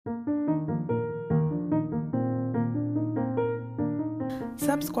What's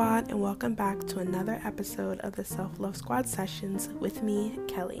up, squad, and welcome back to another episode of the Self-Love Squad Sessions with me,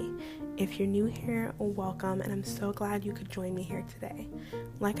 Kelly. If you're new here, welcome, and I'm so glad you could join me here today.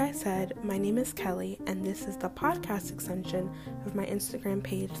 Like I said, my name is Kelly, and this is the podcast extension of my Instagram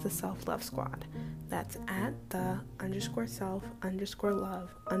page, the Self-Love Squad. That's at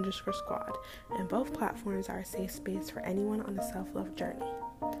 @the_self_love_squad, and both platforms are a safe space for anyone on a self-love journey.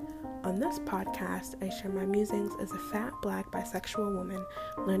 On this podcast, I share my musings as a fat, black, bisexual woman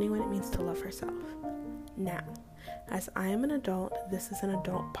learning what it means to love herself. Now, as I am an adult, this is an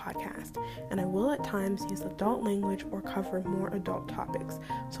adult podcast, and I will at times use adult language or cover more adult topics,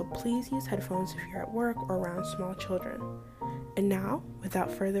 so please use headphones if you're at work or around small children. And now,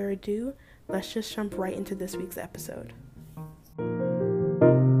 without further ado, let's just jump right into this week's episode.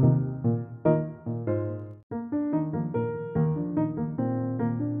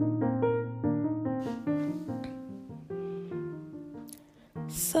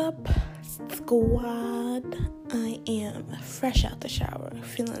 Sup, squad. I am fresh out the shower,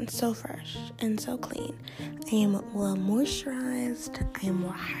 feeling so fresh and so clean. I am well moisturized. I am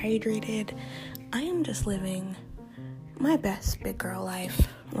more hydrated. I am just living my best big girl life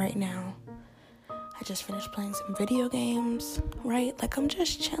right now. I just finished playing some video games, right? Like, I'm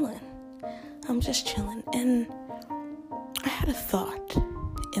just chilling. And I had a thought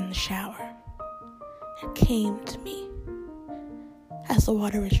in the shower. It came to me as the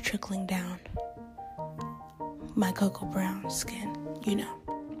water is trickling down my cocoa brown skin,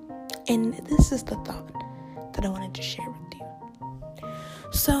 And this is the thought that I wanted to share with you.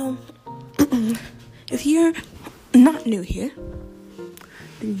 So, if you're not new here,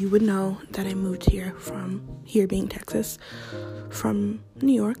 then you would know that I moved here from here being Texas, from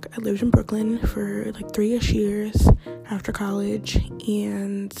New York. I lived in Brooklyn for like 3-ish years after college,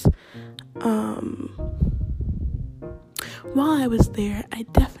 and while I was there, I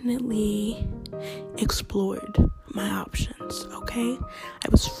definitely explored my options, okay? I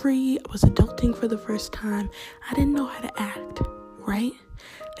was free, I was adulting for the first time. I didn't know how to act, right?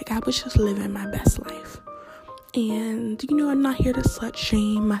 Like, I was just living my best life. And, I'm not here to slut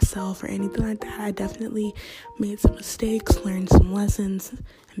shame myself or anything like that. I definitely made some mistakes, learned some lessons,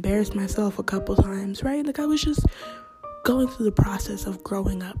 embarrassed myself a couple times, right? Like, I was just going through the process of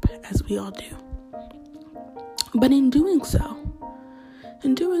growing up, as we all do. But in doing so,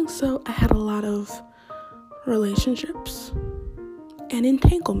 I had a lot of relationships and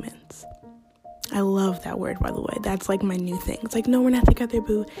entanglements. I love that word, by the way. That's like my new thing. It's like, no, we're not together,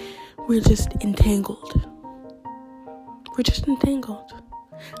 boo. We're just entangled.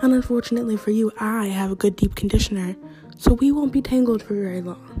 And unfortunately for you, I have a good deep conditioner, so we won't be tangled for very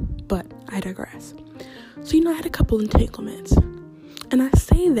long. But I digress. So, I had a couple entanglements. And I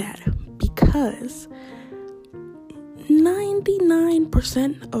say that because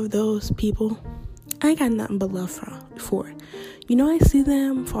 99% of those people, I got nothing but love for. I see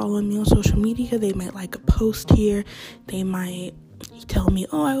them following me on social media. They might like a post here. They might tell me,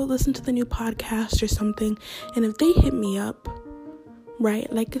 oh, I will listen to the new podcast or something. And if they hit me up, right,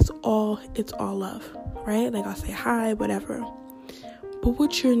 like it's all love, right? Like, I'll say hi, whatever. But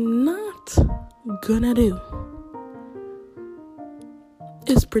what you're not gonna do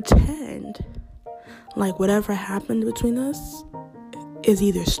is pretend like whatever happened between us is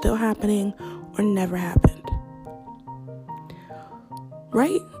either still happening or never happened.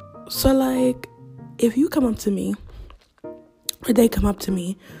 Right? So, like, if you come up to me, or they come up to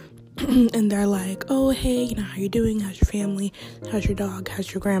me, and they're like, oh, hey, how you doing? How's your family? How's your dog?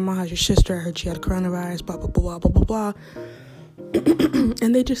 How's your grandma? How's your sister? I heard she had coronavirus, blah, blah, blah, blah, blah, blah.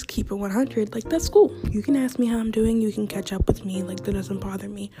 And they just keep it 100. Like, that's cool. You can ask me how I'm doing. You can catch up with me. Like, that doesn't bother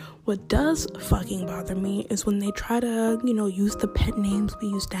me. What does fucking bother me is when they try to, use the pet names we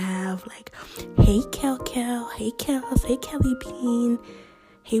used to have. Like, hey, Kel, hey, Kels, hey, Kelly Bean,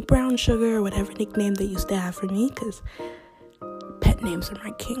 hey, Brown Sugar, whatever nickname they used to have for me, because pet names are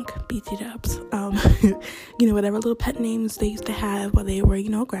my kink, BT dubs. Whatever little pet names they used to have while they were,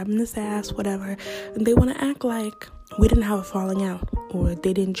 grabbing this ass, whatever. And they want to act like we didn't have a falling out, or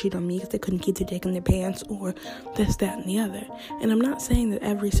they didn't cheat on me because they couldn't keep their dick in their pants, or this, that, and the other. And I'm not saying that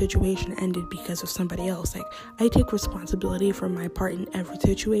every situation ended because of somebody else. Like, I take responsibility for my part in every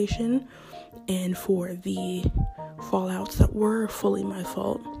situation, and for the fallouts that were fully my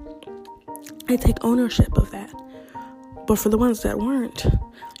fault, I take ownership of that. But for the ones that weren't,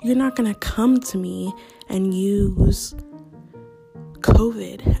 you're not going to come to me and use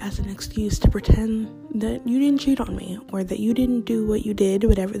COVID as an excuse to pretend that you didn't cheat on me, or that you didn't do what you did,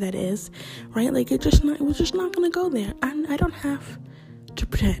 whatever that is, right? Like, it was just not going to go there. I don't have to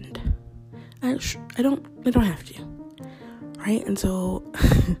pretend. I don't have to. right? And so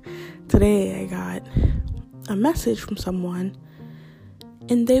today I got a message from someone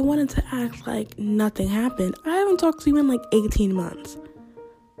and they wanted to act like nothing happened. I haven't talked to you in like 18 months.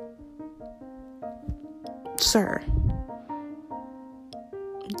 Sir,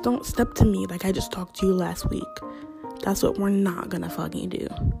 don't step to me like I just talked to you last week. That's what we're not gonna fucking do.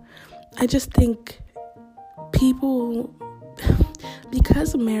 I just think people,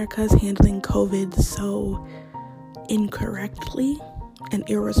 because America is handling COVID so incorrectly and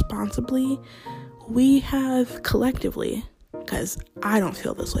irresponsibly, we have collectively, because I don't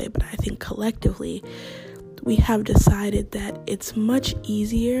feel this way, but I think collectively, we have decided that it's much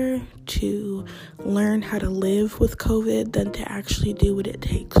easier to learn how to live with COVID than to actually do what it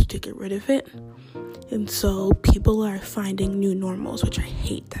takes to get rid of it. And so people are finding new normals, which I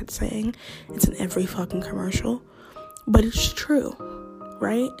hate that saying. It's in every fucking commercial. But it's true,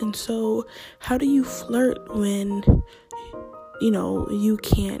 right? And so how do you flirt when, you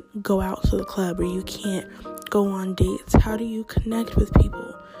can't go out to the club or you can't go on dates? How do you connect with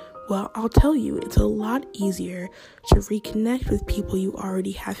people? Well, I'll tell you, it's a lot easier to reconnect with people you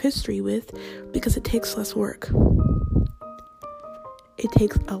already have history with because it takes less work. It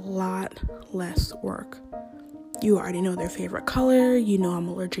takes a lot less work. You already know their favorite color. You know I'm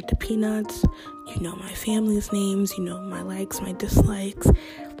allergic to peanuts. You know my family's names. You know my likes, my dislikes.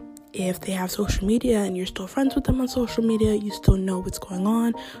 If they have social media and you're still friends with them on social media, you still know what's going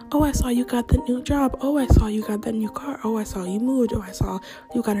on. Oh, I saw you got that new job. Oh, I saw you got that new car. Oh, I saw you moved. Oh, I saw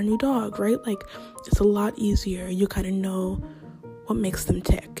you got a new dog, right? Like, it's a lot easier. You kind of know what makes them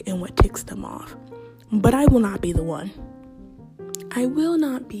tick and what ticks them off. But I will not be the one. I will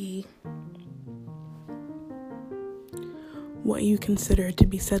not be what you consider to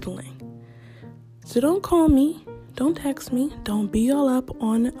be settling. So don't call me. Don't text me. Don't be all up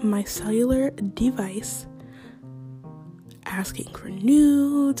on my cellular device asking for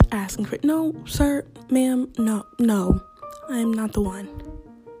nudes, no, sir, ma'am, no, I'm not the one.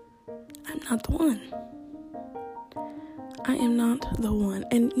 I'm not the one. I am not the one.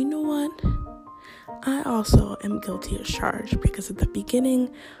 And you know what? I also am guilty as charged because at the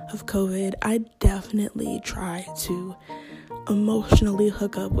beginning of COVID, I definitely tried to emotionally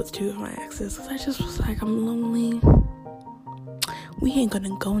hook up with two of my exes because I just was like, I'm lonely. We ain't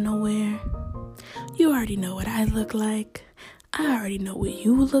gonna go nowhere. You already know what I look like. I already know what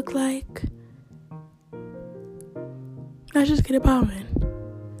you look like. Let's just get it poppin'.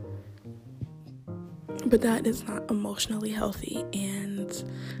 But that is not emotionally healthy, and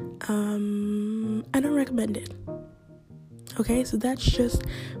I don't recommend it. Okay, so that's just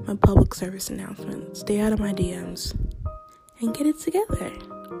my public service announcement. Stay out of my DMs and get it together.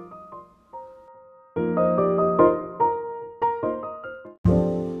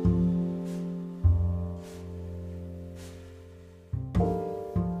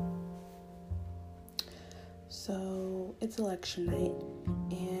 So it's election night,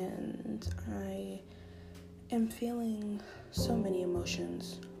 and I am feeling so many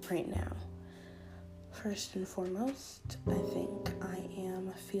emotions right now. First and foremost, I think I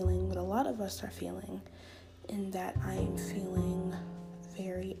am feeling what a lot of us are feeling, in that I am feeling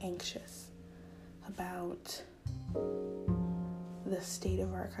very anxious about the state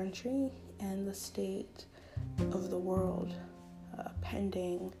of our country and the state of the world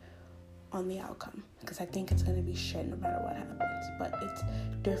pending on the outcome, because I think it's going to be shit no matter what happens, but it's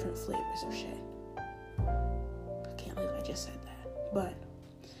different flavors of shit. I can't believe I just said that. But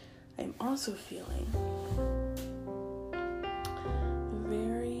I'm also feeling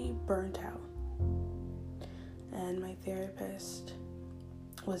very burnt out, and my therapist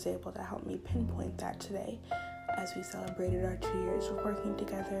was able to help me pinpoint that today as we celebrated our 2 years of working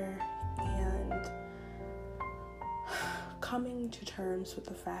together and coming to terms with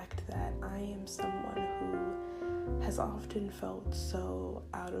the fact that I am someone who has often felt so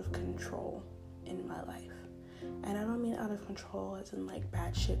out of control in my life. And I don't mean out of control as in like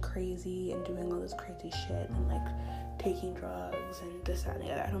batshit crazy and doing all this crazy shit and like taking drugs and this, that, and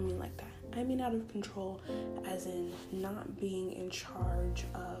the other. I don't mean like that. I mean out of control as in not being in charge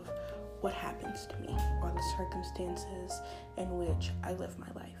of what happens to me or the circumstances in which I live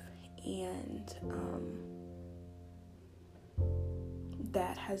my life. And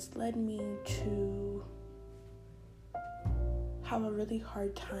that has led me to have a really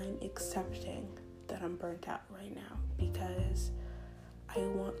hard time accepting that I'm burnt out right now, because I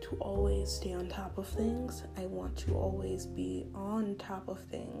want to always stay on top of things. I want to always be on top of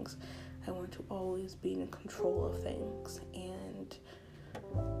things. I want to always be in control of things. And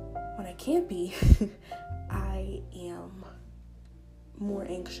when I can't be, I am more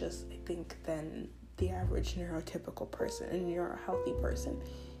anxious, I think, than the average neurotypical person, a neurohealthy person.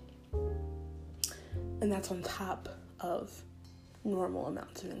 And that's on top of normal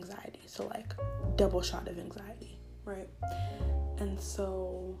amounts of anxiety. So like double shot of anxiety, right? And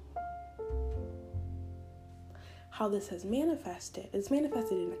so how this has manifested, it's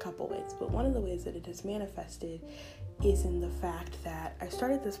manifested in a couple ways, but one of the ways that it has manifested is in the fact that I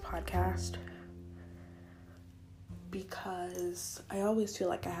started this podcast because I always feel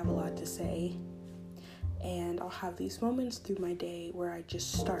like I have a lot to say, and I'll have these moments through my day where I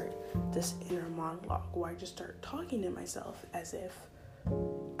just start this inner monologue, where I just start talking to myself as if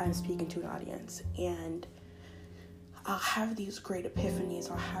I'm speaking to an audience, and I'll have these great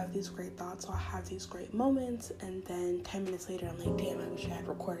epiphanies, I'll have these great thoughts, I'll have these great moments, and then 10 minutes later I'm like, damn, I wish I had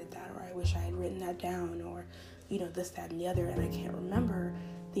recorded that, or I wish I had written that down, or, this, that, and the other, and I can't remember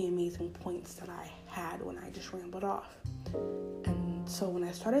the amazing points that I had when I just rambled off. And so when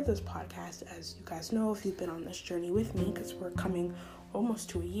I started this podcast, as you guys know, if you've been on this journey with me, because we're coming almost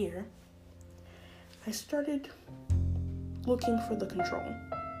to a year, I started looking for the control.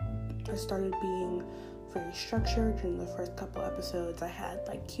 I started being very structured. In the first couple episodes, I had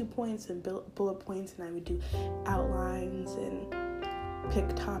like key points and bullet points, and I would do outlines and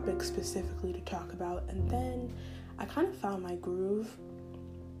pick topics specifically to talk about. And then I kind of found my groove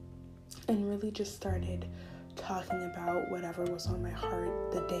and really just started talking about whatever was on my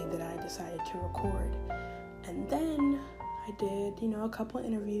heart the day that I decided to record. And then I did, a couple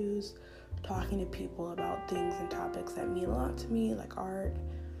interviews talking to people about things and topics that mean a lot to me, like art,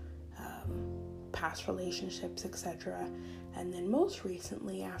 past relationships, etc. And then most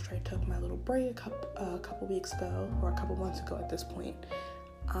recently, after I took my little break a couple weeks ago, or a couple months ago at this point,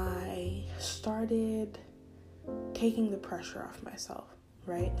 I started taking the pressure off myself,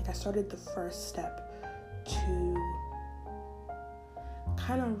 right? Like I started the first step to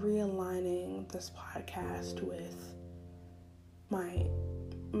kind of realigning this podcast with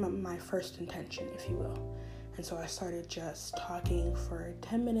my first intention, if you will. And so I started just talking for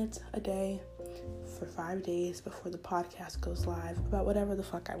 10 minutes a day for 5 days before the podcast goes live about whatever the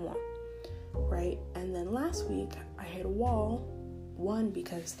fuck I want, right? And then last week I hit a wall, one,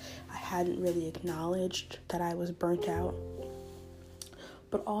 because I hadn't really acknowledged that I was burnt out,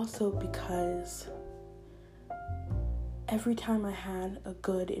 but also because every time I had a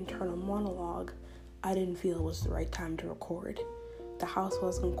good internal monologue, I didn't feel it was the right time to record. The house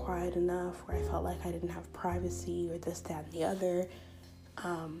wasn't quiet enough, where I felt like I didn't have privacy, or this, that, and the other.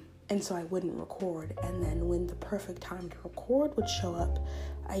 And so I wouldn't record. And then when the perfect time to record would show up,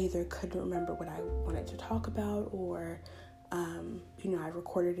 I either couldn't remember what I wanted to talk about, or, I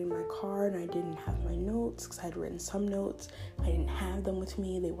recorded in my car and I didn't have my notes because I'd written some notes. I didn't have them with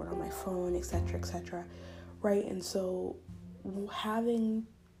me. They weren't on my phone, etc., etc. Right? And so having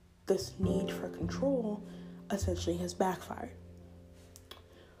this need for control essentially has backfired.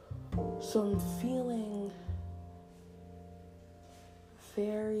 So I'm feeling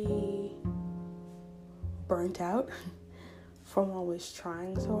very burnt out from always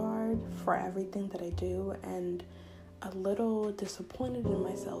trying so hard for everything that I do, and a little disappointed in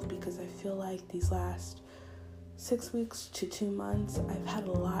myself because I feel like these last 6 weeks to 2 months I've had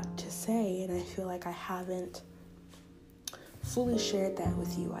a lot to say, and I feel like I haven't fully shared that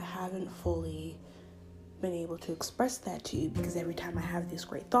with you. I haven't fully been able to express that to you because every time I have these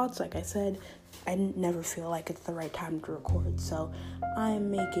great thoughts, like I said, I never feel like it's the right time to record. So I am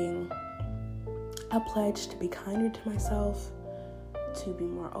making a pledge to be kinder to myself, to be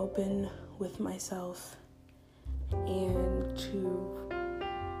more open with myself, and to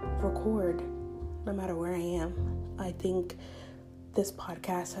record no matter where I am. I think this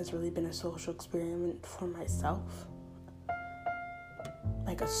podcast has really been a social experiment for myself,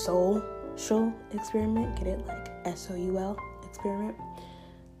 like a social experiment, get it? Like SOUL experiment,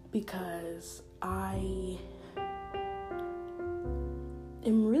 because I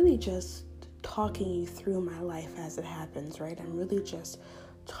am really just talking you through my life as it happens, right? I'm really just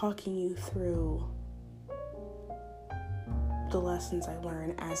talking you through the lessons I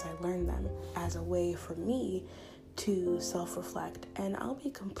learn as I learn them, as a way for me to self-reflect. And I'll be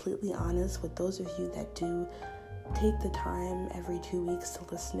completely honest with those of you that do take the time every 2 weeks to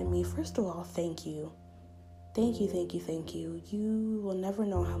listen to me. First of all, thank you. Thank you. You will never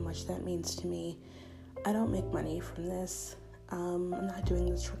know how much that means to me. I don't make money from this. I'm not doing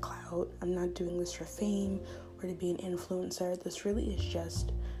this for clout. I'm not doing this for fame or to be an influencer. This really is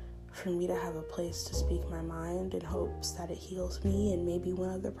just for me to have a place to speak my mind in hopes that it heals me and maybe one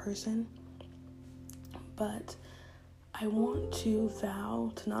other person. But I want to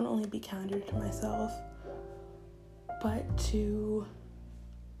vow to not only be kinder to myself, but to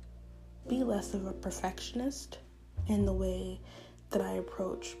be less of a perfectionist in the way that I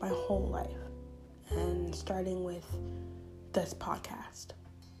approach my whole life, and starting with this podcast.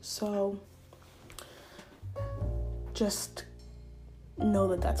 So just know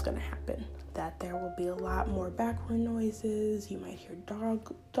that that's going to happen, that there will be a lot more background noises. You might hear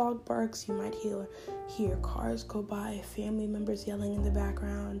dog barks, you might hear cars go by, family members yelling in the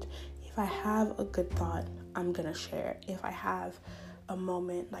background. If I have a good thought, I'm going to share it. If I have a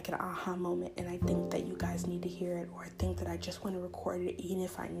moment, like an aha moment, and I think that you guys need to hear it, or I think that I just want to record it even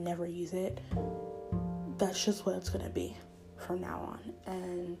if I never use it, that's just what it's going to be from now on.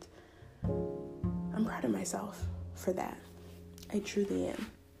 And I'm proud of myself for that. I truly am.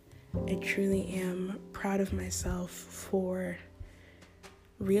 I truly am proud of myself for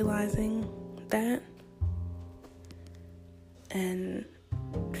realizing that and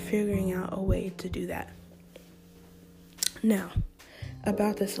figuring out a way to do that. Now,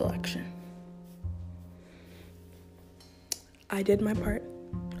 about this election. I did my part.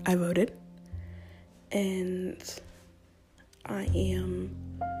 I voted. And I am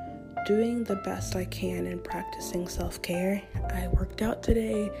doing the best I can in practicing self-care. I worked out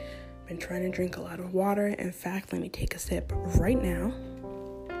today. Been trying to drink a lot of water. In fact, let me take a sip right now.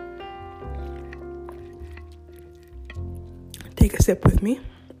 Take a sip with me.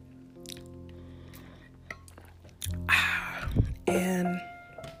 And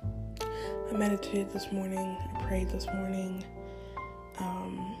I meditated this morning. I prayed this morning.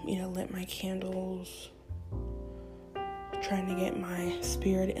 Lit my candles. Trying to get my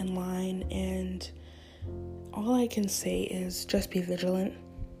spirit in line. And all I can say is just be vigilant.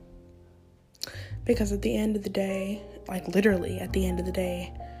 Because at the end of the day, like literally at the end of the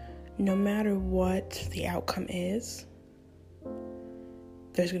day, no matter what the outcome is,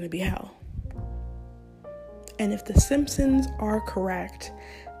 there's going to be hell. And if The Simpsons are correct,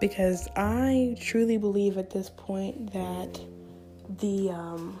 because I truly believe at this point that the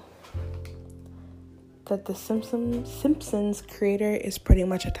Simpsons creator is pretty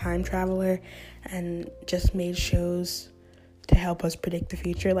much a time traveler and just made shows to help us predict the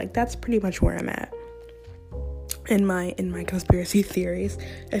future. Like, that's pretty much where I'm at in my conspiracy theories.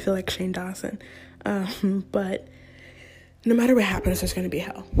 I feel like Shane Dawson. But no matter what happens, there's going to be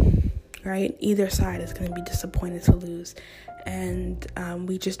hell, right? Either side is going to be disappointed to lose. And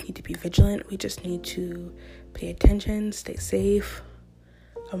we just need to be vigilant. We just need to pay attention, stay safe,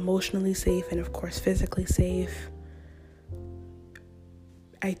 emotionally safe, and of course physically safe.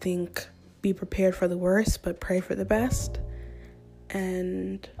 I think be prepared for the worst, but pray for the best.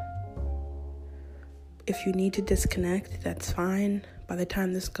 And if you need to disconnect, that's fine. By the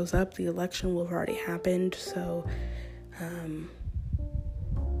time this goes up, the election will have already happened. So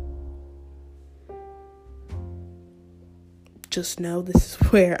just know this is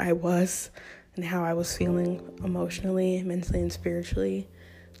where I was and how I was feeling emotionally, mentally, and spiritually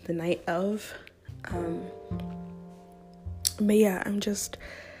the night of. But yeah, I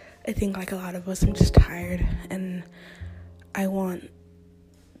think like a lot of us, I'm just tired, and I want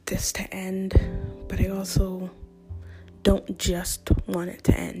this to end, but I also don't just want it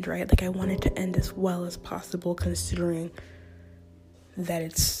to end, right? Like, I want it to end as well as possible, considering that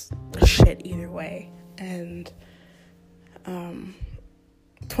it's shit either way. And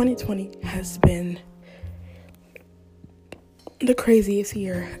 2020 has been the craziest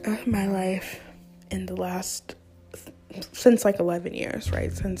year of my life in the last, since like 11 years,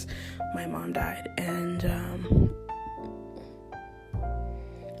 right? Since my mom died. And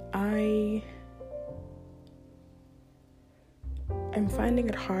I'm finding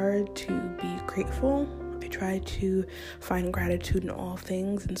it hard to be grateful. I try to find gratitude in all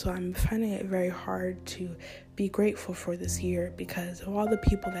things, and so I'm finding it very hard to be grateful for this year because of all the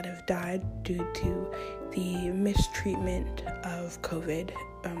people that have died due to the mistreatment of COVID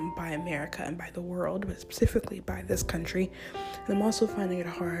by America and by the world, but specifically by this country. And I'm also finding it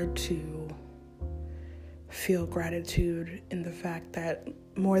hard to feel gratitude in the fact that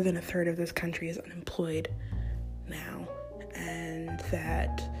more than a third of this country is unemployed now, and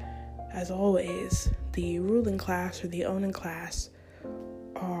that, as always, the ruling class or the owning class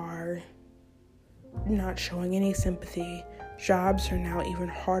are not showing any sympathy. Jobs are now even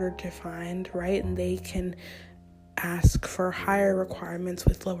harder to find, right? And they can ask for higher requirements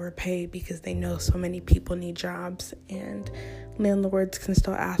with lower pay because they know so many people need jobs. And landlords can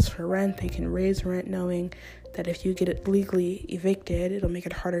still ask for rent. They can raise rent knowing that if you get it legally evicted, it'll make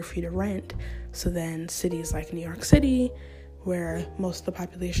it harder for you to rent. So then cities like New York City, where most of the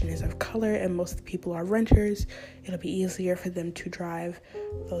population is of color and most of the people are renters, it'll be easier for them to drive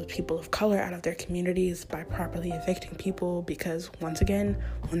those people of color out of their communities by properly evicting people, because once again,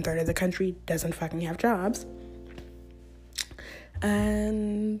 1/3 of the country doesn't fucking have jobs.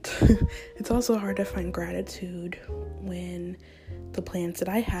 And it's also hard to find gratitude when the plans that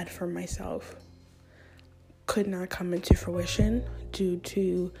I had for myself could not come into fruition due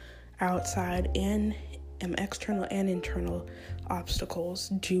to outside and external and internal obstacles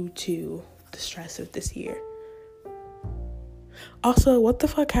due to the stress of this year. Also, what the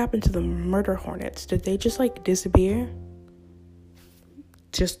fuck happened to the murder hornets? Did they just disappear?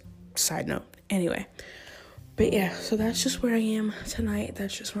 Just side note. Anyway, but yeah, so that's just where I am tonight.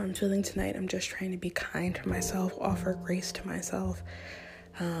 That's just what I'm feeling tonight. I'm just trying to be kind to myself, offer grace to myself.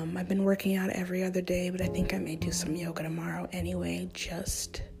 I've been working out every other day, but I think I may do some yoga tomorrow anyway,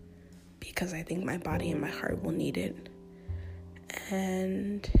 just because I think my body and my heart will need it.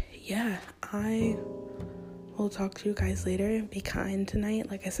 And yeah, I will talk to you guys later. Be kind tonight.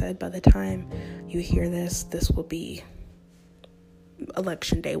 Like I said, by the time you hear this will be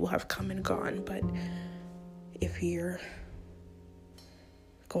election day will have come and gone. But if you're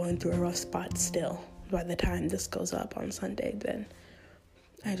going through a rough spot still, by the time this goes up on Sunday, then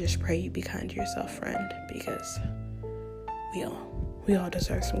I just pray you be kind to yourself, friend, because we all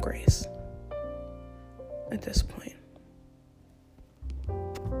deserve some grace at this point.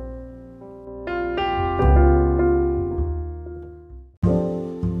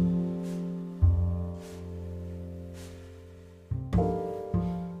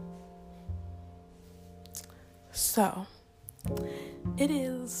 So, it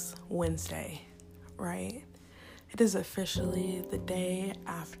is Wednesday, right? It is officially the day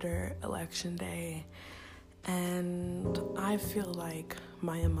after Election Day, and I feel like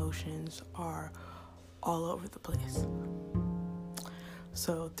my emotions are all over the place.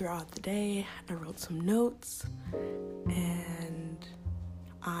 So throughout the day, I wrote some notes, and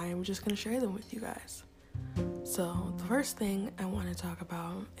I'm just going to share them with you guys. So the first thing I want to talk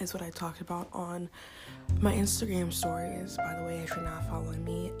about is what I talked about on my Instagram stories. By the way, if you're not following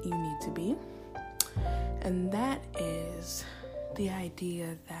me, you need to be. And that is the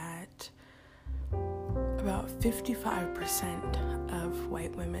idea that about 55% of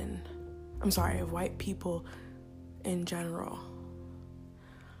white people in general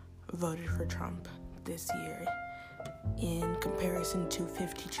voted for Trump this year, in comparison to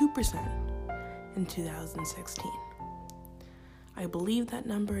 52% in 2016. I believe that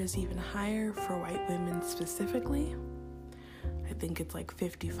number is even higher for white women specifically. I think it's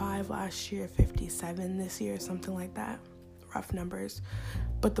 55 last year, 57 this year, something like that. Rough numbers.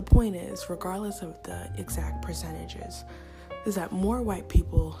 But the point is, regardless of the exact percentages, is that more white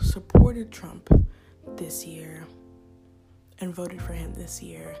people supported Trump this year and voted for him this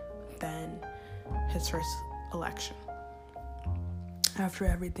year than his first election. After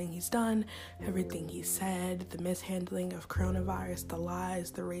everything he's done, everything he said, the mishandling of coronavirus, the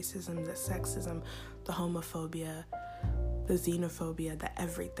lies, the racism, the sexism, the homophobia, the xenophobia, the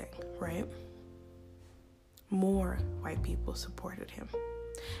everything, right? More white people supported him.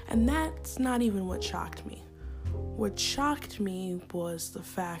 And that's not even what shocked me. What shocked me was the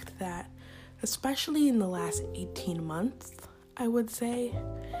fact that, especially in the last 18 months, I would say,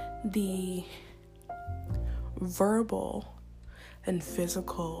 the verbal and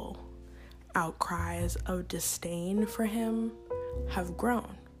physical outcries of disdain for him have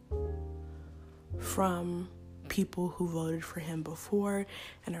grown from people who voted for him before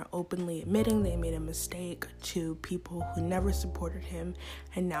and are openly admitting they made a mistake, to people who never supported him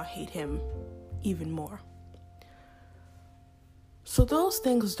and now hate him even more. So those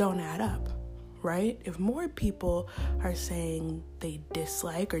things don't add up, right? If more people are saying they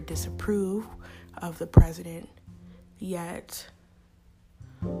dislike or disapprove of the president, yet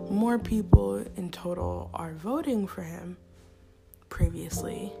more people in total are voting for him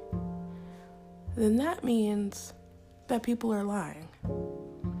previously, then that means that people are lying.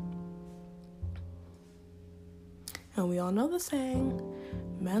 And we all know the saying,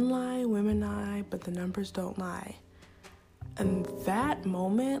 men lie, women lie, but the numbers don't lie. And that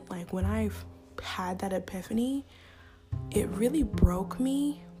moment, when I had that epiphany, it really broke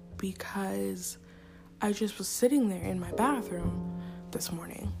me, because I just was sitting there in my bathroom this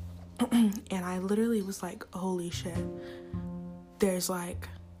morning and I literally was like, holy shit, there's a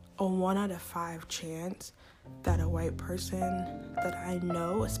 1 out of 5 chance that a white person that I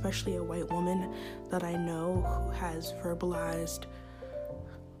know, especially a white woman that I know who has verbalized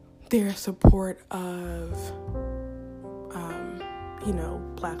their support of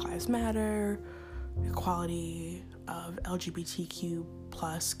Black Lives Matter, equality of LGBTQ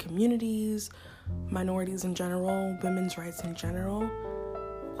plus communities, minorities in general, women's rights in general,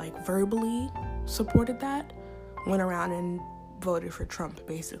 like verbally supported that, went around and voted for Trump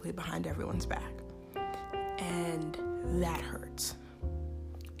basically behind everyone's back. And that hurts.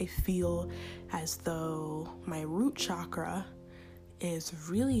 I feel as though my root chakra is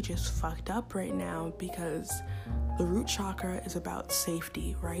really just fucked up right now, because the root chakra is about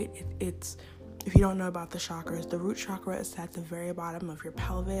safety, right? It's if you don't know about the chakras, the root chakra is at the very bottom of your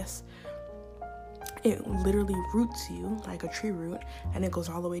pelvis. It literally roots you like a tree root, and it goes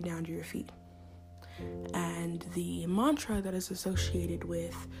all the way down to your feet. And the mantra that is associated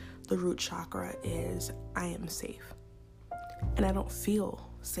with the root chakra is, I am safe. And I don't feel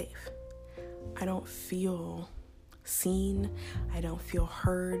safe. I don't feel seen. I don't feel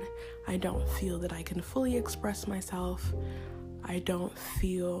heard. I don't feel that I can fully express myself. I don't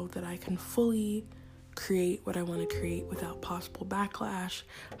feel that I can fully create what I want to create without possible backlash.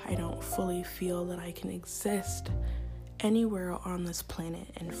 I don't fully feel that I can exist anywhere on this planet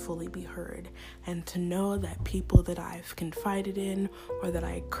and fully be heard. And to know that people that I've confided in or that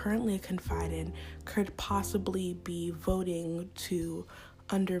I currently confide in could possibly be voting to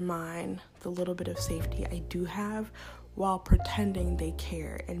undermine the little bit of safety I do have while pretending they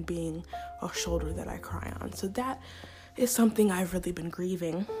care and being a shoulder that I cry on. So that is something I've really been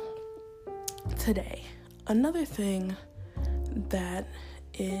grieving today. Another thing that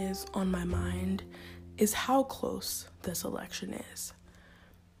is on my mind is how close this election is.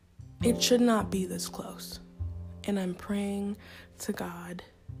 It should not be this close. And I'm praying to God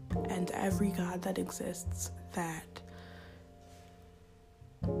and every God that exists that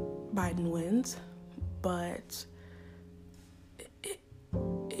Biden wins, but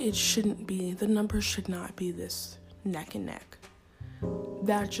it shouldn't be, the numbers should not be this neck and neck.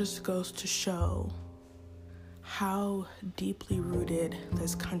 That just goes to show how deeply rooted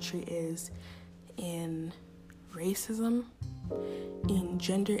this country is in racism, in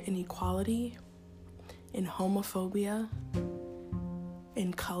gender inequality, in homophobia,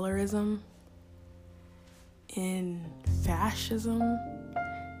 in colorism, in fascism,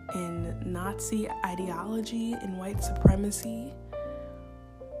 in Nazi ideology, in white supremacy,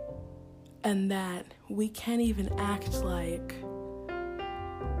 and that we can't even act like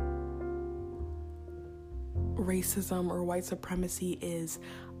racism or white supremacy is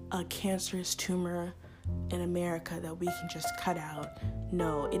a cancerous tumor in America that we can just cut out.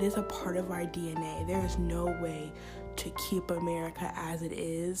 No, it is a part of our DNA. There is no way to keep America as it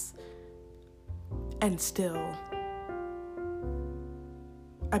is and still,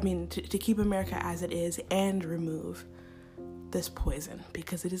 to keep America as it is and remove this poison,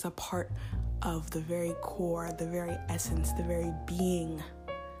 because it is a part of the very core, the very essence, the very being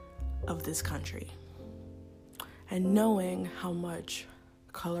of this country. And knowing how much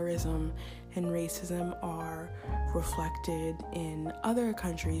colorism and racism are reflected in other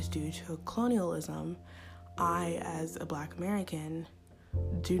countries due to colonialism, I, as a Black American,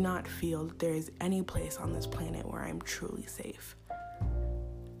 do not feel that there is any place on this planet where I'm truly safe.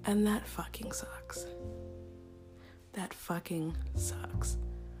 And that fucking sucks. That fucking sucks.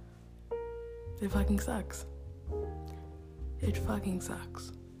 It fucking sucks. It fucking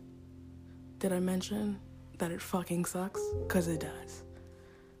sucks. Did I mention that it fucking sucks? 'Cause it does.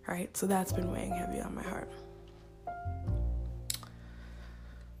 Right? So that's been weighing heavy on my heart.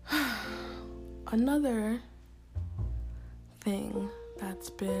 Another thing that's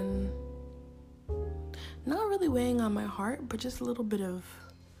been not really weighing on my heart, but just a little bit of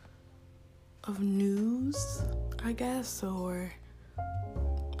news, I guess, or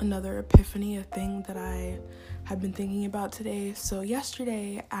another epiphany, a thing that I have been thinking about today. So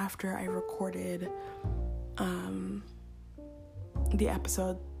yesterday, after I recorded the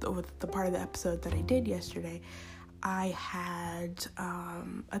episode, or the part of the episode that I did yesterday, I had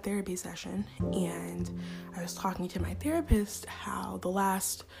a therapy session, and I was talking to my therapist how the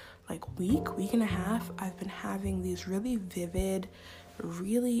last week and a half, I've been having these really vivid,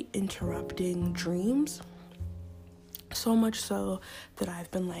 really interrupting dreams. So much so that I've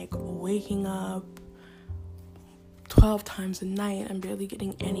been waking up 12 times a night. I'm barely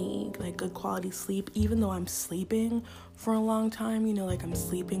getting any good quality sleep, even though I'm sleeping for a long time, I'm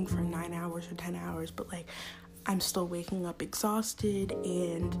sleeping for 9 hours or 10 hours, but I'm still waking up exhausted,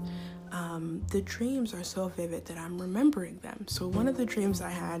 and the dreams are so vivid that I'm remembering them. So one of the dreams I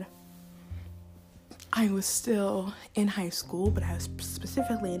had, I was still in high school, but I was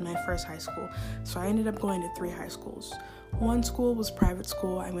specifically in my first high school. So I ended up going to 3 high schools. One school was private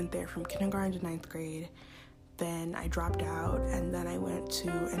school. I went there from kindergarten to 9th grade. then I dropped out, and then I went to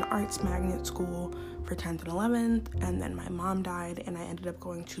an arts magnet school for 10th and 11th, and then my mom died, and I ended up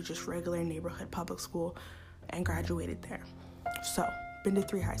going to just regular neighborhood public school and graduated there. So, been to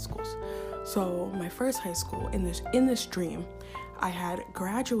 3 high schools. So, my first high school, in this dream, I had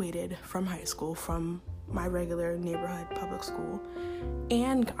graduated from high school, from my regular neighborhood public school,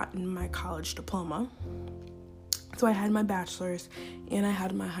 and gotten my college diploma. So I had my bachelor's and I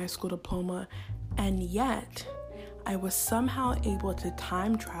had my high school diploma, and yet I was somehow able to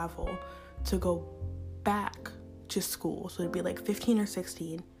time travel to go back to school. So it'd be like 15 or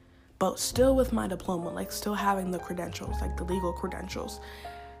 16, but still with my diploma, like still having the credentials, like the legal credentials,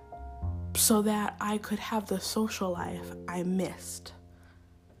 so that I could have the social life I missed.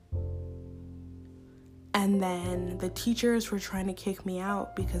 And then the teachers were trying to kick me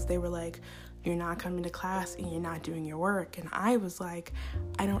out because they were like, you're not coming to class and you're not doing your work. And I was like,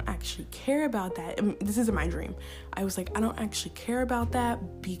 I don't actually care about that. I mean, this isn't my dream. I was like, I don't actually care about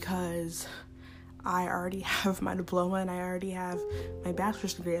that because I already have my diploma and I already have my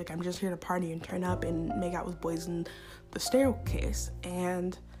bachelor's degree. Like, I'm just here to party and turn up and make out with boys in the staircase.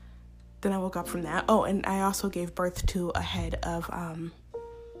 And then I woke up from that. Oh, and I also gave birth to a head of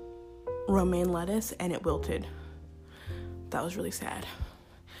romaine lettuce, and it wilted. That was really sad.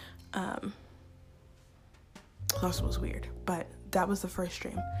 Also was weird, but that was the first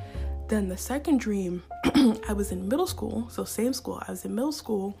dream. Then the second dream, I was in middle school, so same school. I was in middle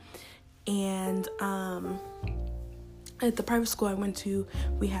school, and at the private school I went to,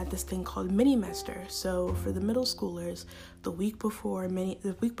 we had this thing called mini-mester. So for the middle schoolers, the week before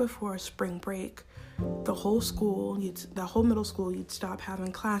spring break, the whole middle school, you'd stop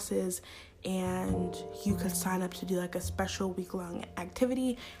having classes, and you could sign up to do like a special week-long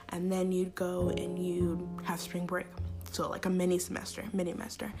activity, and then you'd go and you'd have spring break. So like a mini-mester.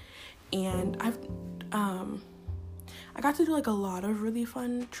 And I got to do like a lot of really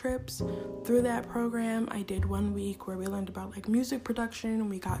fun trips through that program. I did one week where we learned about like music production.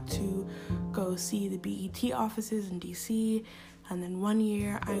 We got to go see the BET offices in DC. And then one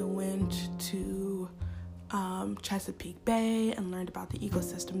year I went to Chesapeake Bay and learned about the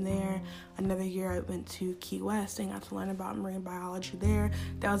ecosystem there. Another year I went to Key West and got to learn about marine biology there.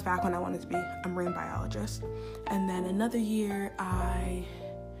 That was back when I wanted to be a marine biologist. And then another year I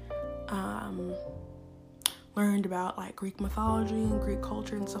learned about like Greek mythology and Greek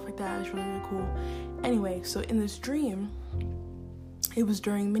culture and stuff like that. It was really, really cool. Anyway, so in this dream, it was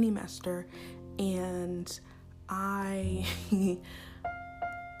during mini-mester, and I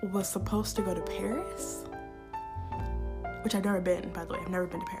was supposed to go to Paris, which I've never been, by the way. I've never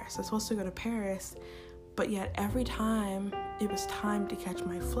been to Paris. I was supposed to go to Paris, but yet every time it was time to catch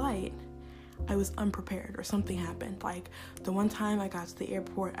my flight, I was unprepared or something happened. Like the one time I got to the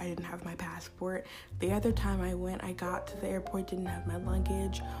airport, I didn't have my passport. The other time I went, I got to the airport, didn't have my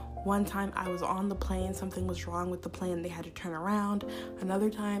luggage. One time I was on the plane, something was wrong with the plane, they had to turn around. Another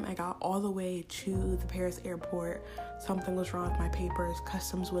time I got all the way to the Paris airport, something was wrong with my papers,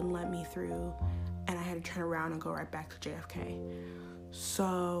 customs wouldn't let me through, and I had to turn around and go right back to JFK.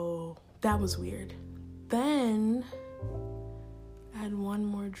 So that was weird. Then I had one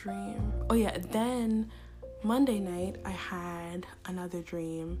more dream. Oh yeah, then Monday night I had another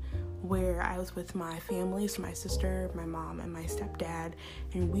dream where I was with my family, so my sister, my mom, and my stepdad,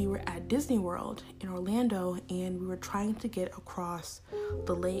 and we were at Disney World in Orlando, and we were trying to get across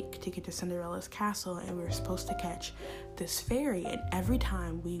the lake to get to Cinderella's castle, and we were supposed to catch this ferry, and every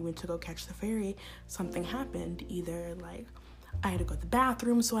time we went to go catch the ferry, something happened. Either like I had to go to the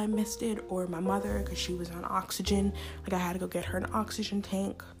bathroom, so I missed it, or my mother, because she was on oxygen, like I had to go get her an oxygen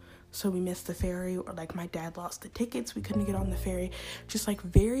tank, so we missed the ferry, or like my dad lost the tickets, we couldn't get on the ferry. Just like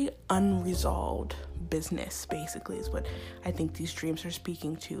very unresolved business, basically, is what I think these dreams are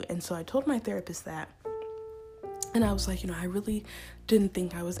speaking to. And so I told my therapist that, and I was like, I really didn't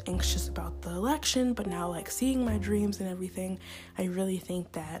think I was anxious about the election, but now like seeing my dreams and everything, I really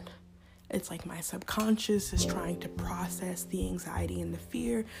think that it's like my subconscious is trying to process the anxiety and the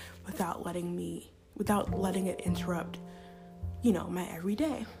fear without letting it interrupt, my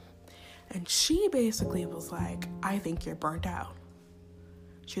everyday. And she basically was like, I think you're burnt out.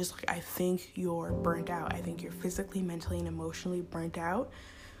 She was like, I think you're burnt out. I think you're physically, mentally, and emotionally burnt out.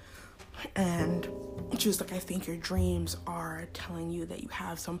 And she was like, I think your dreams are telling you that you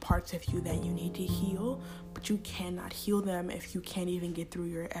have some parts of you that you need to heal, but you cannot heal them if you can't even get through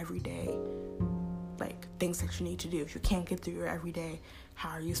your everyday, like, things that you need to do. If you can't get through your everyday, how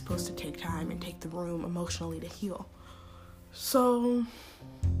are you supposed to take time and take the room emotionally to heal? So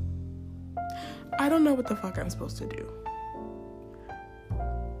I don't know what the fuck I'm supposed to do.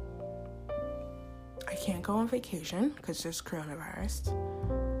 I can't go on vacation because there's coronavirus.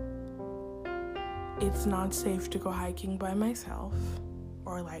 It's not safe to go hiking by myself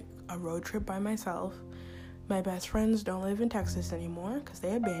or like a road trip by myself. My best friends don't live in Texas anymore because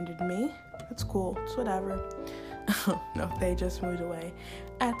they abandoned me. It's cool. It's whatever. No, they just moved away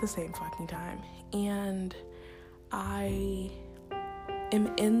at the same fucking time. And I am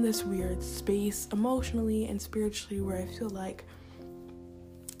in this weird space emotionally and spiritually where I feel like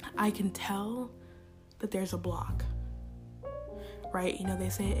I can tell that there's a block. Right? You know, they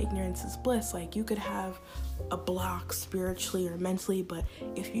say ignorance is bliss. Like, you could have a block spiritually or mentally, but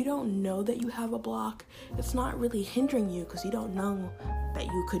if you don't know that you have a block, it's not really hindering you because you don't know that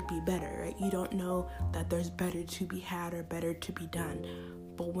you could be better, right? You don't know that there's better to be had or better to be done.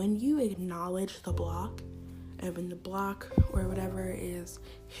 But when you acknowledge the block, and when the block or whatever is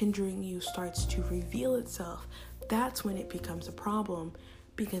hindering you starts to reveal itself, that's when it becomes a problem.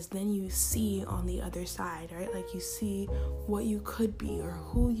 Because then you see on the other side, right? Like, you see what you could be or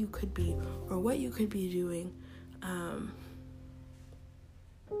who you could be or what you could be doing.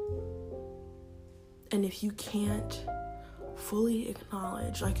 And if you can't fully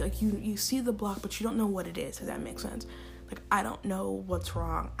acknowledge, like you see the block, but you don't know what it is, if that makes sense. Like, I don't know what's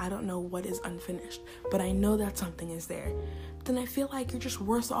wrong. I don't know what is unfinished, but I know that something is there. Then I feel like you're just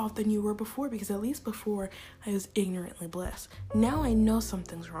worse off than you were before, because at least before I was ignorantly blessed. Now I know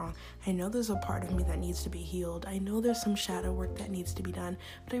something's wrong. I know there's a part of me that needs to be healed. I know there's some shadow work that needs to be done,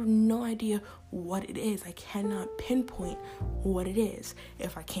 but I have no idea what it is. I cannot pinpoint what it is.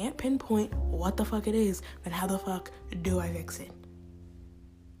 If I can't pinpoint what the fuck it is, then how the fuck do I fix it?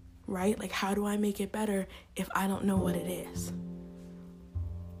 Right? Like, how do I make it better if I don't know what it is?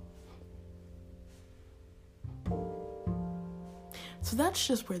 So that's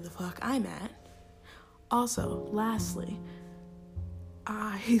just where the fuck I'm at. Also, lastly,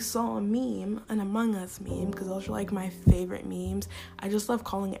 I saw a meme, an Among Us meme, because those are like my favorite memes. I just love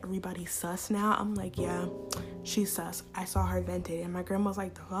calling everybody sus now. I'm like, yeah, she's sus. I saw her vented, and my grandma's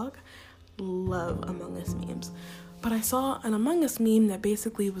like, the fuck? Love Among Us memes. But I saw an Among Us meme that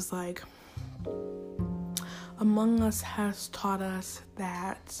basically was like, Among Us has taught us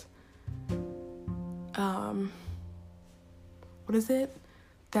that, what is it?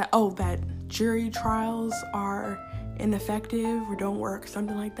 That jury trials are ineffective or don't work,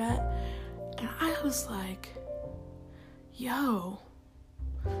 something like that. And I was like, yo,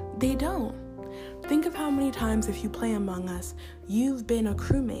 they don't. Think of how many times, if you play Among Us, you've been a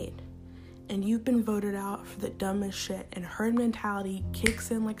crewmate and you've been voted out for the dumbest shit, and herd mentality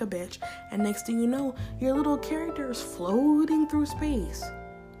kicks in like a bitch, and next thing you know, your little character is floating through space.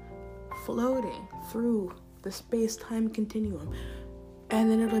 Floating through the space-time continuum. And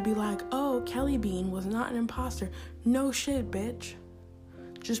then it'll be like, oh, Kelly Bean was not an imposter. No shit, bitch.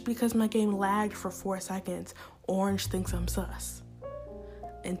 Just because my game lagged for 4 seconds, Orange thinks I'm sus.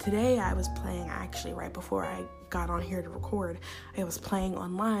 And today I was playing, actually, right before I got on here to record, I was playing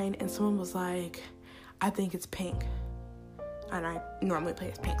online, and someone was like, I think it's pink. And I normally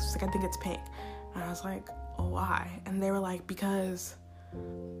play as pink, so it's like, I think it's pink. And I was like, oh, why? And they were like, because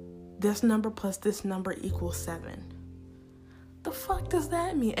this number plus this number equals 7. The fuck does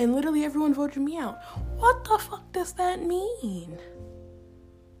that mean? And literally everyone voted me out. What the fuck does that mean?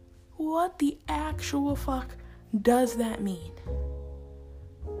 What the actual fuck does that mean?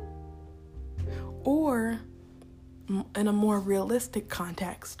 Or, in a more realistic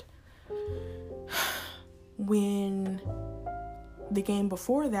context, when the game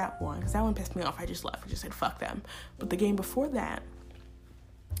before that one, because that one pissed me off, I just left. I just said fuck them. But the game before that,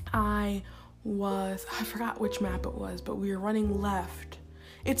 I forgot which map it was, but we were running left.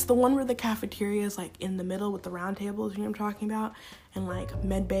 It's the one where the cafeteria is like in the middle with the round tables, you know what I'm talking about? And like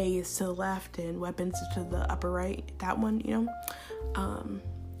med bay is to the left and weapons is to the upper right, that one, you know?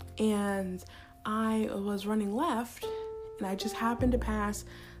 And I was running left, and I just happened to pass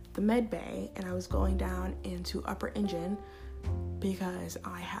the med bay, and I was going down into upper engine because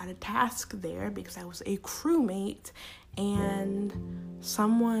I had a task there because I was a crewmate, and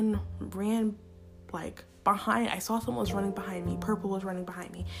someone ran like behind. I saw someone was running behind me. Purple was running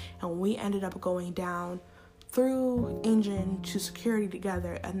behind me, and we ended up going down through engine to security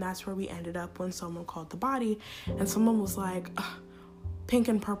together, and that's where we ended up when someone called the body, and someone was like, pink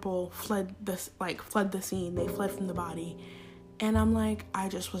and purple fled the scene. They fled from the body. And I'm like, I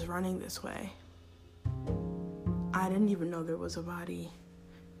just was running this way. I didn't even know there was a body.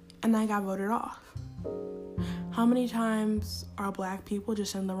 And I got voted off. How many times are black people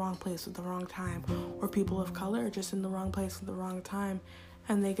just in the wrong place at the wrong time? Or people of color are just in the wrong place at the wrong time,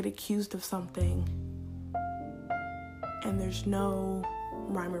 and they get accused of something, and there's no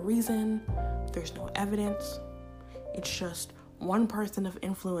rhyme or reason. There's no evidence. It's just one person of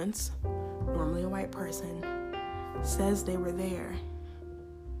influence, normally a white person, says they were there,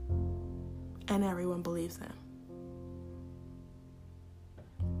 and everyone believes them.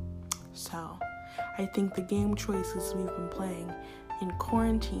 So, I think the game choices we've been playing in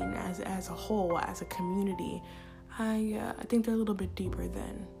quarantine as a whole, as a community, I think they're a little bit deeper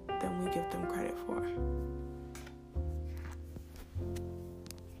than we give them credit for.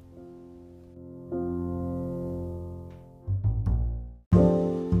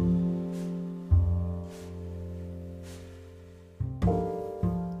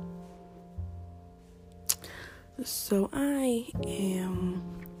 So I am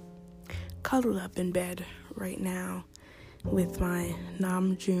cuddled up in bed right now with my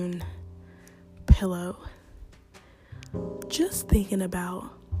Namjoon pillow, just thinking about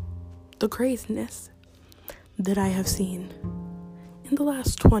the craziness that I have seen in the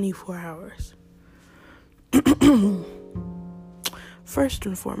last 24 hours. First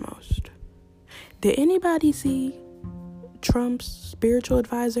and foremost, did anybody see Trump's spiritual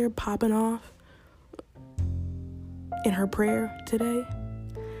advisor popping off in her prayer today?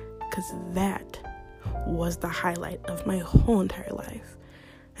 Because that was the highlight of my whole entire life.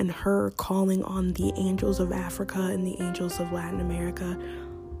 And her calling on the angels of Africa and the angels of Latin America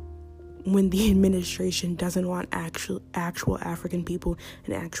when the administration doesn't want actual African people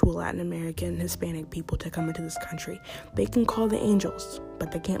and actual Latin American and Hispanic people to come into this country. They can call the angels,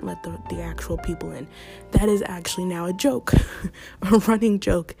 but they can't let the actual people in. That is actually now a joke, a running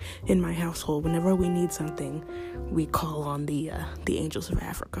joke in my household. Whenever we need something, we call on the angels of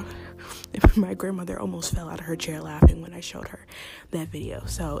Africa. My grandmother almost fell out of her chair laughing when I showed her that video.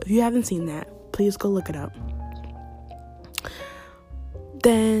 So if you haven't seen that, please go look it up.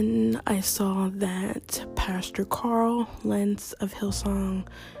 Then I saw that Pastor Carl Lentz of Hillsong,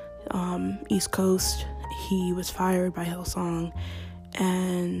 East Coast, he was fired by Hillsong.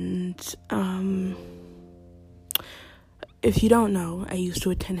 And if you don't know, I used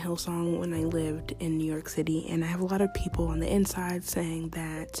to attend Hillsong when I lived in New York City, and I have a lot of people on the inside saying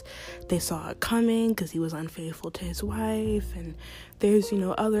that they saw it coming because he was unfaithful to his wife, and there's,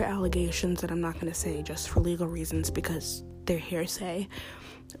 other allegations that I'm not going to say just for legal reasons because they're hearsay.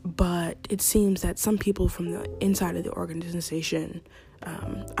 But it seems that some people from the inside of the organization,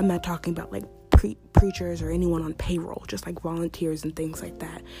 I'm not talking about like preachers or anyone on payroll, just like volunteers and things like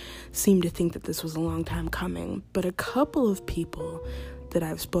that, seem to think that this was a long time coming. But a couple of people that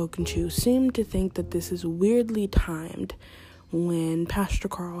I've spoken to seem to think that this is weirdly timed when Pastor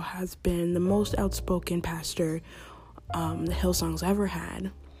Carl has been the most outspoken pastor the Hillsong's ever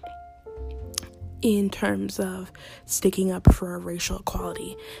had in terms of sticking up for racial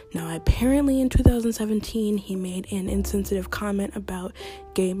equality. Now, apparently in 2017, he made an insensitive comment about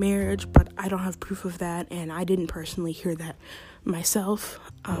gay marriage, but I don't have proof of that, and I didn't personally hear that myself.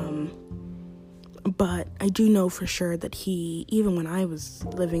 But I do know for sure that he, even when I was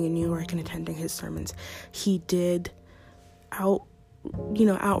living in New York and attending his sermons, he did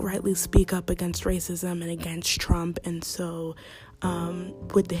outrightly speak up against racism and against Trump. And so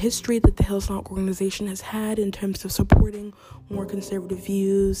with the history that the Hillsong organization has had in terms of supporting more conservative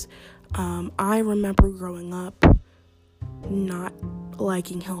views, I remember growing up not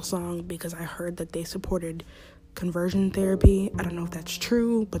liking Hillsong because I heard that they supported conversion therapy. I don't know if that's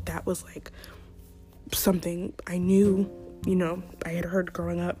true, but that was like something I knew, I had heard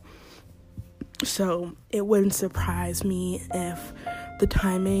growing up. So it wouldn't surprise me if the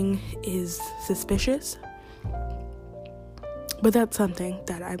timing is suspicious. But that's something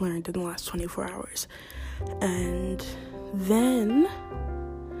that I learned in the last 24 hours. And then,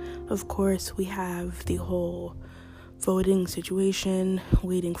 of course, we have the whole voting situation,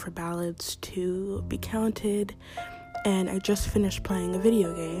 waiting for ballots to be counted. And I just finished playing a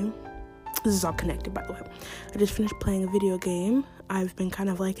video game. This is all connected, by the way. I just finished playing a video game. I've been kind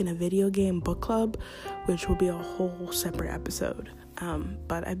of like in a video game book club, which will be a whole separate episode.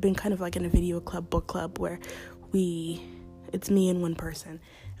 But I've been kind of like in a video book club where it's me and one person,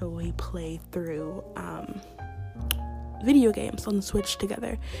 and we play through video games on the Switch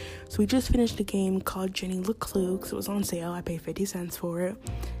together. So we just finished a game called Jenny LeClue, because it was on sale. I paid 50 cents for it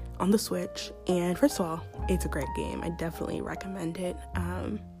on the Switch. And first of all, it's a great game. I definitely recommend it.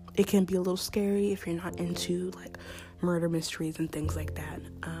 It can be a little scary if you're not into like murder mysteries and things like that.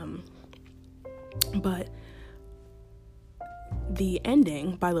 But the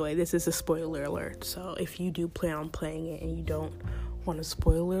ending, by the way, this is a spoiler alert. So if you do plan on playing it and you don't want a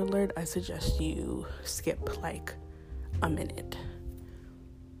spoiler alert, I suggest you skip like a minute.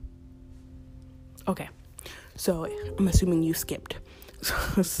 Okay, so I'm assuming you skipped.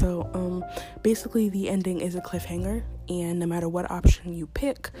 So, basically the ending is a cliffhanger, and no matter what option you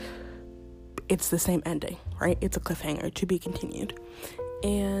pick, it's the same ending, right? It's a cliffhanger, to be continued.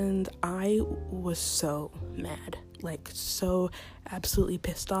 And I was so mad, like so absolutely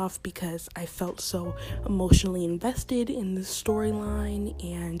pissed off, because I felt so emotionally invested in the storyline,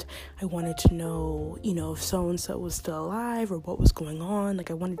 and I wanted to know, if so-and-so was still alive or what was going on. Like,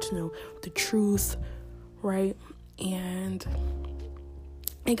 I wanted to know the truth, right? And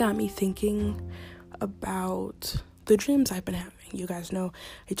it got me thinking about the dreams I've been having. You guys know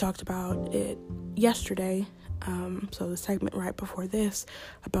I talked about it yesterday, so the segment right before this,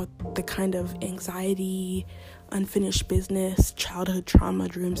 about the kind of anxiety, unfinished business, childhood trauma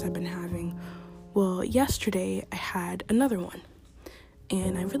dreams I've been having. Well, yesterday I had another one,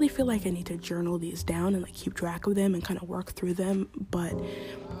 and I really feel like I need to journal these down and keep track of them and kind of work through them. But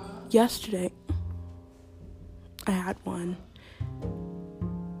yesterday I had one.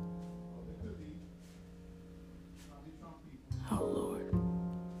 Oh, Lord.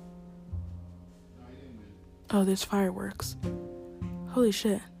 Oh, there's fireworks. Holy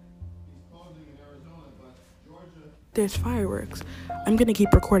shit. There's fireworks. I'm gonna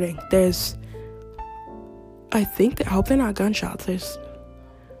keep recording. I hope they're not gunshots. There's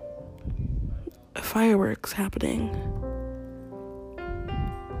fireworks happening.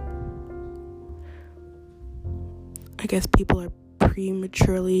 I guess people are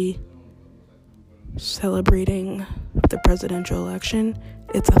prematurely celebrating the presidential election.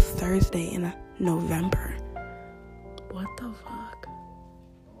 It's a Thursday in November. What the fuck?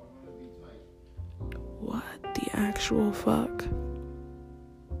 What the actual fuck?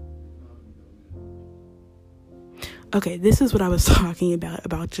 Okay, this is what I was talking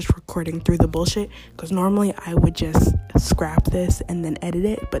about just recording through the bullshit, because normally I would just scrap this and then edit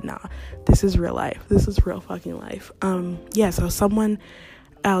it, but nah, this is real life. This is real fucking life. So someone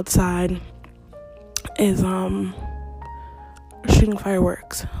outside is shooting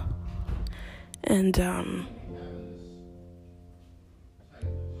fireworks, and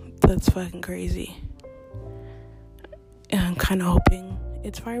that's fucking crazy. And I'm kind of hoping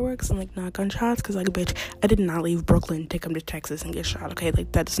it's fireworks and not gunshots, because bitch, I did not leave Brooklyn to come to Texas and get shot. Okay,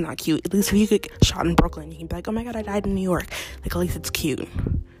 that's not cute. At least if you get shot in Brooklyn, you can be like, oh my god, I died in New York. At least it's cute.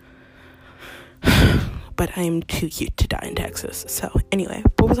 But I am too cute to die in Texas. So anyway,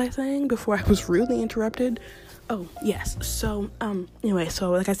 what was I saying before I was rudely interrupted? Oh yes. So anyway,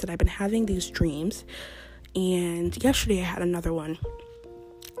 so like I said, I've been having these dreams, and yesterday I had another one.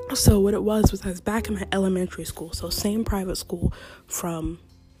 So what it was I was back in my elementary school, so same private school from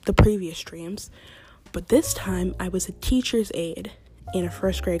the previous dreams, but this time I was a teacher's aide in a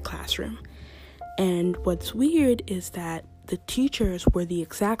first grade classroom. And what's weird is that the teachers were the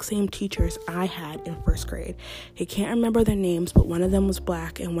exact same teachers I had in first grade. I can't remember their names, but one of them was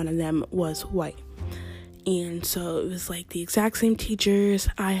black and one of them was white. And so it was the exact same teachers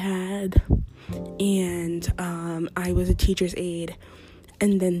I had, and I was a teacher's aide.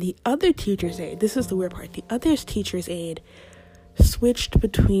 And then the other teacher's aide, this is the weird part, the other teacher's aide switched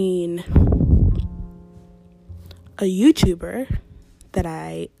between a YouTuber that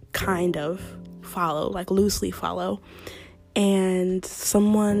I kind of follow, loosely follow, and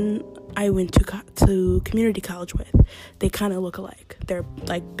someone I went to community college with. They kind of look alike. They're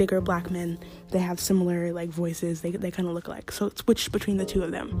bigger black men. They have similar voices. They kind of look alike. So it switched between the two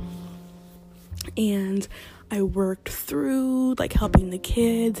of them. And I worked through helping the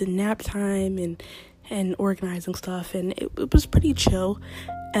kids and nap time and organizing stuff, and it was pretty chill.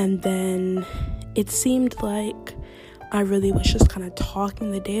 And then it seemed like I really was just kind of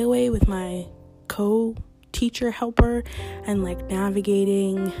talking the day away with my co-teacher helper and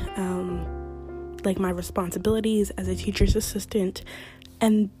navigating my responsibilities as a teacher's assistant.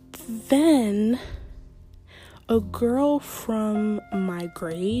 And then a girl from my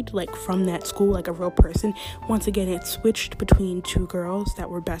grade, from that school, a real person, once again, it switched between two girls that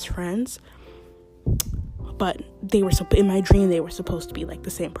were best friends, but they were, in my dream, they were supposed to be the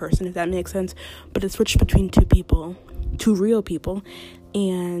same person, if that makes sense. But it switched between two real people,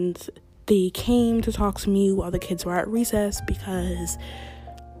 and they came to talk to me while the kids were at recess, because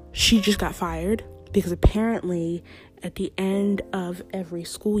she just got fired, because apparently at the end of every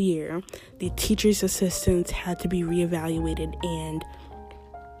school year, the teacher's assistants had to be reevaluated, and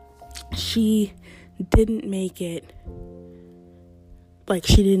she didn't make it,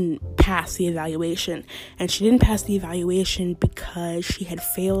 she didn't pass the evaluation. And she didn't pass the evaluation because she had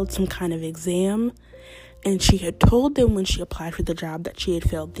failed some kind of exam, and she had told them when she applied for the job that she had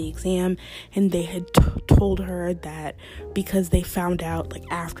failed the exam, and they had told her that because they found out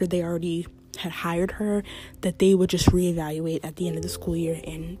after they already had hired her, that they would just reevaluate at the end of the school year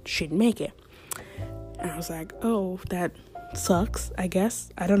and she'd make it. And I was like, oh, that sucks, I guess.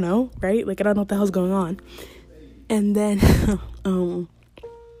 I don't know, right? Like, I don't know what the hell's going on. And then,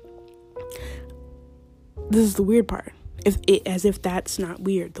 this is the weird part. As if that's not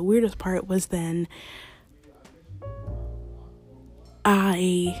weird. The weirdest part was then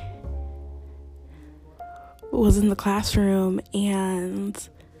I was in the classroom and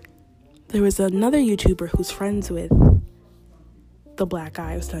there was another YouTuber who's friends with the black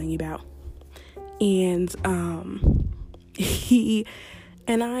guy I was telling you about. And he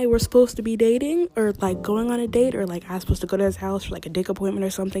and I were supposed to be dating, or like going on a date, or like I was supposed to go to his house for like a dick appointment or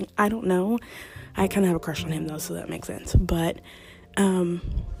something. I don't know. I kind of have a crush on him though, so that makes sense. But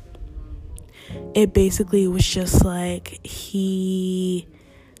it basically was just like he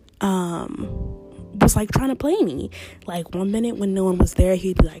was like trying to play me. Like, one minute when no one was there,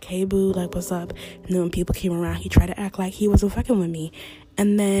 he'd be like, hey boo, like, what's up? And then when people came around, he tried to act like he wasn't fucking with me.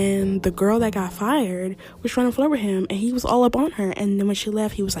 And then the girl that got fired was trying to flirt with him, and he was all up on her. And then when she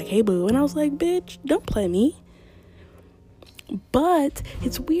left, he was like, hey boo. And I was like, bitch, don't play me. But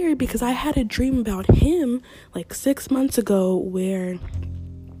it's weird because I had a dream about him like 6 months ago where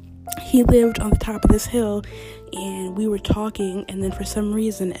he lived on the top of this hill and we were talking, and then for some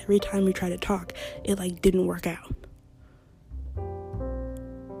reason every time we tried to talk, it like didn't work out.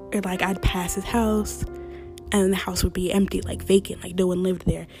 Or like I'd pass his house and the house would be empty, like vacant, like no one lived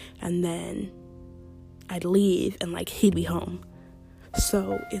there, and then I'd leave and like he'd be home.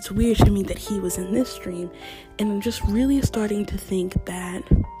 So it's weird to me that he was in this dream, and I'm just really starting to think that,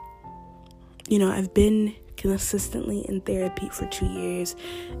 you know, I've been consistently in therapy for 2 years.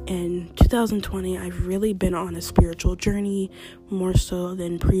 In 2020, I've really been on a spiritual journey more so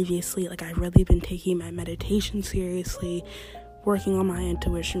than previously. Like, I've really been taking my meditation seriously, working on my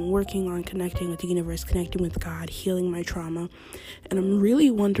intuition, working on connecting with the universe, connecting with God, healing my trauma. And I'm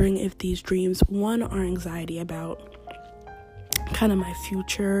really wondering if these dreams, one, are anxiety about kind of my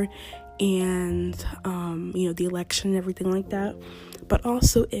future and, you know, the election and everything like that. But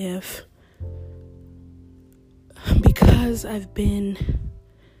also if, because I've been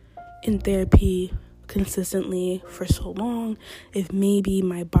in therapy consistently for so long, if maybe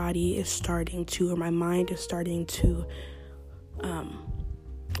my body is starting to, or my mind is starting to,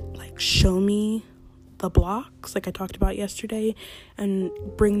 like show me the blocks like I talked about yesterday and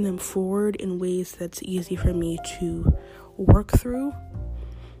bring them forward in ways that's easy for me to work through.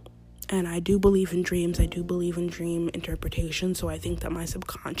 And I do believe in dreams. I do believe in dream interpretation. So I think that my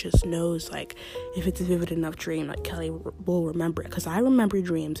subconscious knows, like, if it's a vivid enough dream, like, Kelly will remember it. Because I remember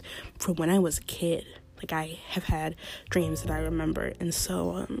dreams from when I was a kid. Like, I have had dreams that I remember. And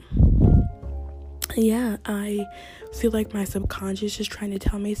so, yeah, I feel like my subconscious is trying to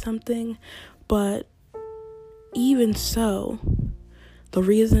tell me something. But even so, the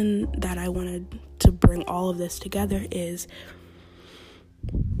reason that I wanted to bring all of this together is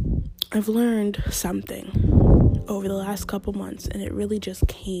I've learned something over the last couple months, and it really just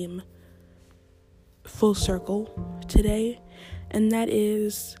came full circle today, and that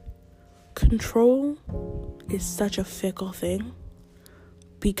is control is such a fickle thing,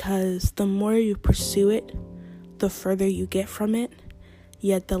 because the more you pursue it, the further you get from it,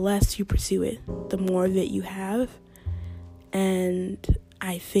 yet the less you pursue it, the more that you have. And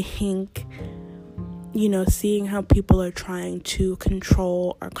I think, you know, seeing how people are trying to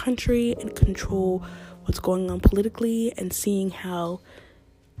control our country and control what's going on politically, and seeing how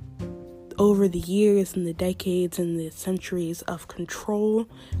over the years and the decades and the centuries of control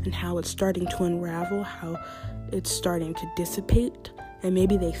and how it's starting to unravel, how it's starting to dissipate, and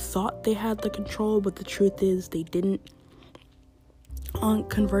maybe they thought they had the control, but the truth is they didn't.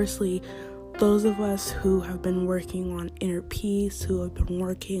 Conversely, those of us who have been working on inner peace, who have been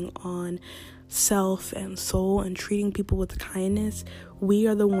working on self and soul and treating people with kindness, we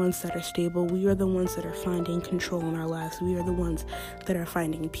are the ones that are stable. We are the ones that are finding control in our lives. We are the ones that are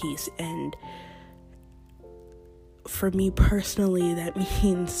finding peace. And for me personally, that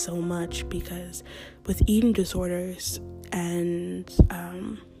means so much, because with eating disorders and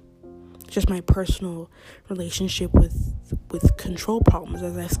just my personal relationship with control problems,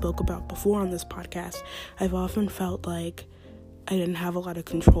 as I spoke about before on this podcast, I've often felt like I didn't have a lot of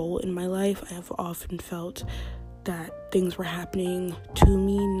control in my life. I have often felt that things were happening to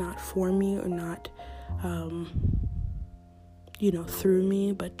me, not for me, or not, you know, through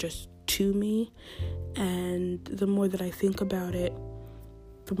me, but just to me. And the more that I think about it,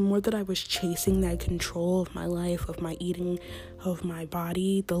 the more that I was chasing that control of my life, of my eating, of my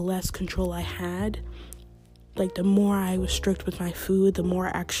body, the less control I had. like, the more I was strict with my food, the more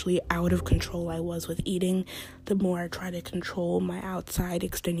actually out of control I was with eating. The more I tried to control my outside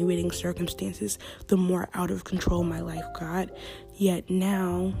extenuating circumstances, the more out of control my life got. Yet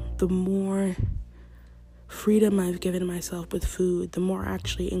now, the more freedom I've given myself with food, the more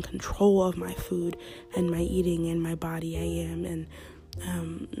actually in control of my food and my eating and my body I am, and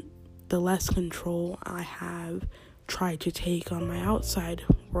the less control I have tried to take on my outside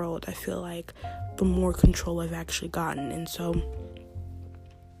world, I feel like the more control I've actually gotten. And so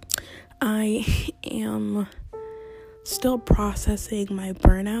I am still processing my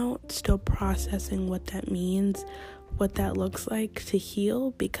burnout, still processing what that means, what that looks like to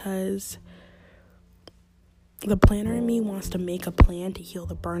heal, because the planner in me wants to make a plan to heal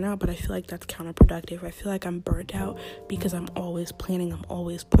the burnout, but I feel like that's counterproductive. I feel like I'm burnt out because I'm always planning, I'm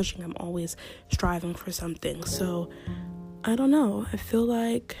always pushing, I'm always striving for something. So, I don't know. I feel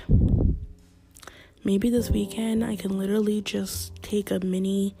like maybe this weekend I can literally just take a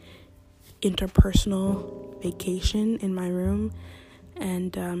mini interpersonal vacation in my room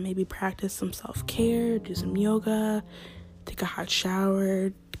and maybe practice some self-care, do some yoga, take a hot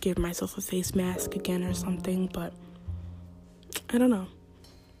shower, give myself a face mask again or something. But I don't know.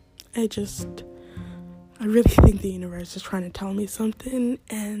 I really think the universe is trying to tell me something,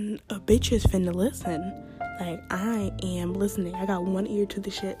 and a bitch is finna listen. Like, I am listening. I got one ear to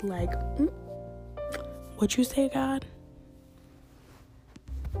the shit. Like, what you say, God?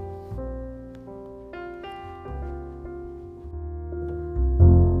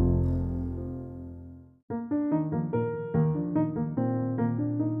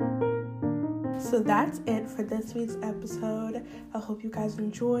 So that's it for this week's episode. I hope you guys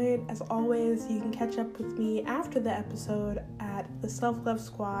enjoyed. As always, you can catch up with me after the episode at the Self Love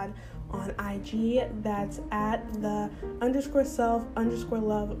Squad on IG. That's at the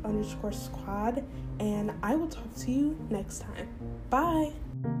 _self_love_squad. And I will talk to you next time. Bye.